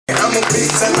Hey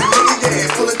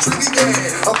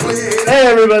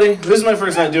everybody, this is my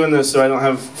first night doing this, so I don't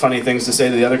have funny things to say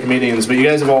to the other comedians, but you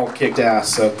guys have all kicked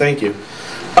ass, so thank you.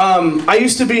 I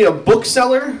used to be a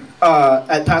bookseller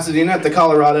at Pasadena at the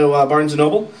Colorado Barnes &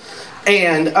 Noble,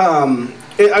 and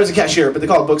I was a cashier, but they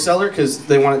call it bookseller because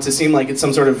they want it to seem like it's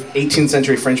some sort of 18th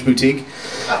century French boutique.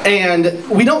 And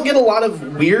we don't get a lot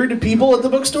of weird people at the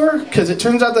bookstore because it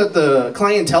turns out that the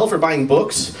clientele for buying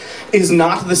books is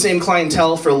not the same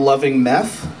clientele for loving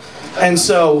meth. And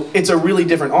so it's a really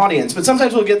different audience. But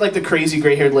sometimes we'll get like the crazy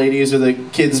gray-haired ladies or the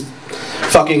kids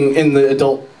fucking in the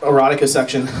adult erotica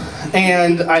section.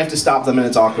 And I have to stop them and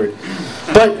it's awkward.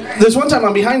 But this one time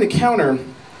I'm behind the counter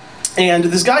and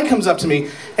this guy comes up to me,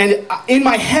 and in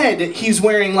my head, he's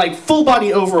wearing like full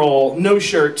body overall, no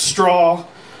shirt, straw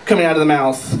coming out of the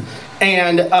mouth,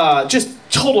 and just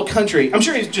total country. I'm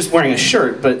sure he's just wearing a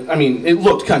shirt, but I mean, it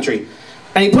looked country.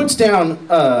 And he puts down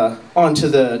onto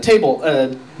the table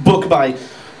a book by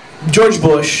George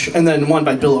Bush, and then one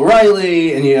by Bill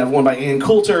O'Reilly, and you have one by Ann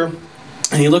Coulter.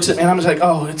 And he looks at me, and I'm just like,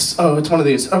 oh, it's one of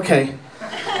these. Okay,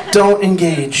 don't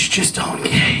engage, just don't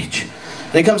engage.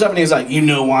 And he comes up and he's like, you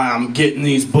know why I'm getting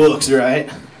these books, right?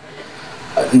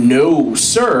 No,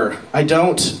 sir, I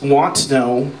don't want to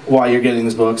know why you're getting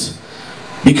these books.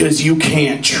 Because you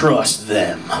can't trust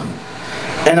them.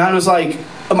 And I was like,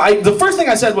 the first thing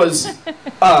I said was,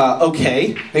 okay.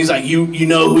 And he's like, you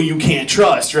know who you can't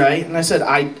trust, right? And I said,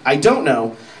 I don't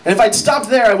know. And if I'd stopped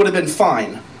there, I would have been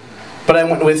fine. But I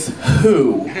went with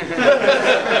who.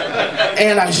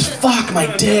 And I just, fuck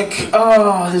my dick.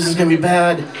 Oh, this is gonna be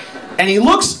bad. And he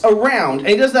looks around, and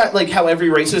he does that like how every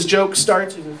racist joke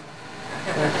starts.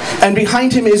 And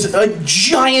behind him is a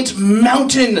giant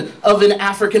mountain of an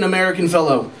African-American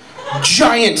fellow.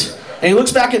 Giant. And he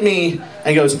looks back at me, and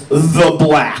he goes, the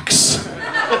blacks.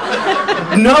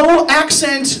 No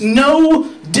accent, no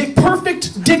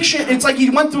perfect diction. It's like he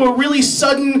went through a really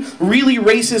sudden, really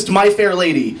racist My Fair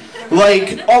Lady.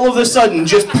 Like, all of a sudden,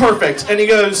 just perfect. And he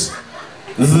goes,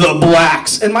 the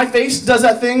blacks. And my face does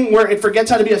that thing where it forgets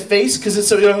how to be a face because it's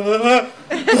so...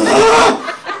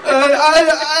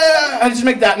 I just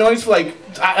make that noise for like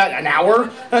an hour.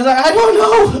 And I was like,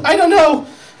 I don't know.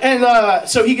 And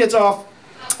so he gets off.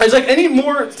 I was like, any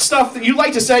more stuff that you'd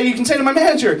like to say, you can say to my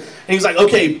manager. And he's like,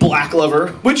 okay, black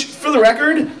lover. Which, for the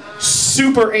record,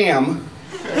 super am.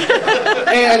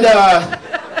 And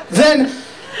then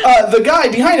the guy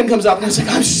behind him comes up and I was like,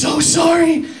 I'm so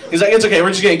sorry. He's like, it's okay,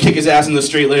 we're just gonna kick his ass in the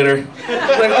street later.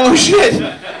 I'm like, oh shit.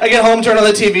 I get home, turn on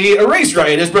the TV, a race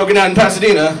riot is broken out in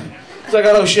Pasadena. It's like,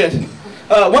 oh shit.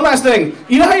 One last thing.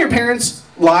 You know how your parents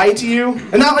lie to you?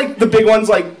 And not like the big ones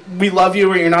like, we love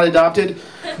you or you're not adopted,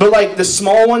 but like the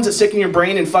small ones that stick in your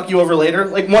brain and fuck you over later.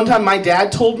 Like one time my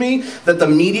dad told me that the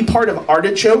meaty part of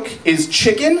artichoke is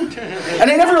chicken. And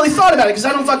I never really thought about it because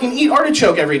I don't fucking eat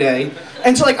artichoke every day.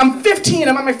 And so like I'm 15,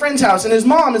 I'm at my friend's house and his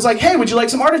mom is like, hey, would you like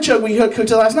some artichoke we cooked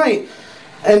last night?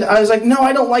 And I was like, no,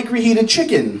 I don't like reheated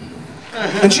chicken.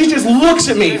 And she just looks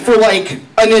at me for like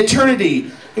an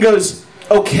eternity and goes,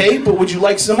 okay, but would you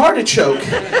like some artichoke?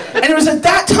 And it was at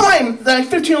that time that my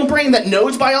 15-year-old brain that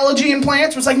knows biology and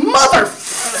plants was like,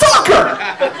 motherfucker!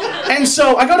 And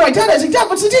so I go to my dad, I was like, Dad,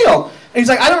 what's the deal? And he's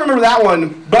like, I don't remember that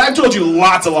one, but I've told you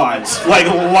lots of lies. Like,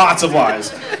 lots of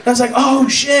lies. And I was like, oh,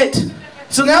 shit.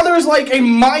 So now there's like a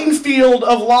minefield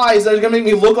of lies that are gonna make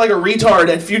me look like a retard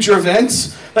at future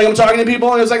events. Like I'm talking to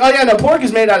people and it's like, oh yeah, no, pork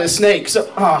is made out of snake.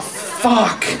 So, oh,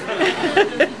 fuck.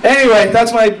 Anyway,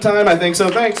 that's my time, I think, so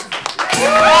thanks.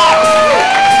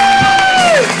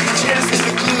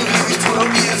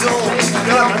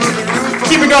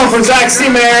 Keep it going for Zach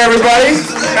Seemayer,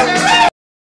 everybody.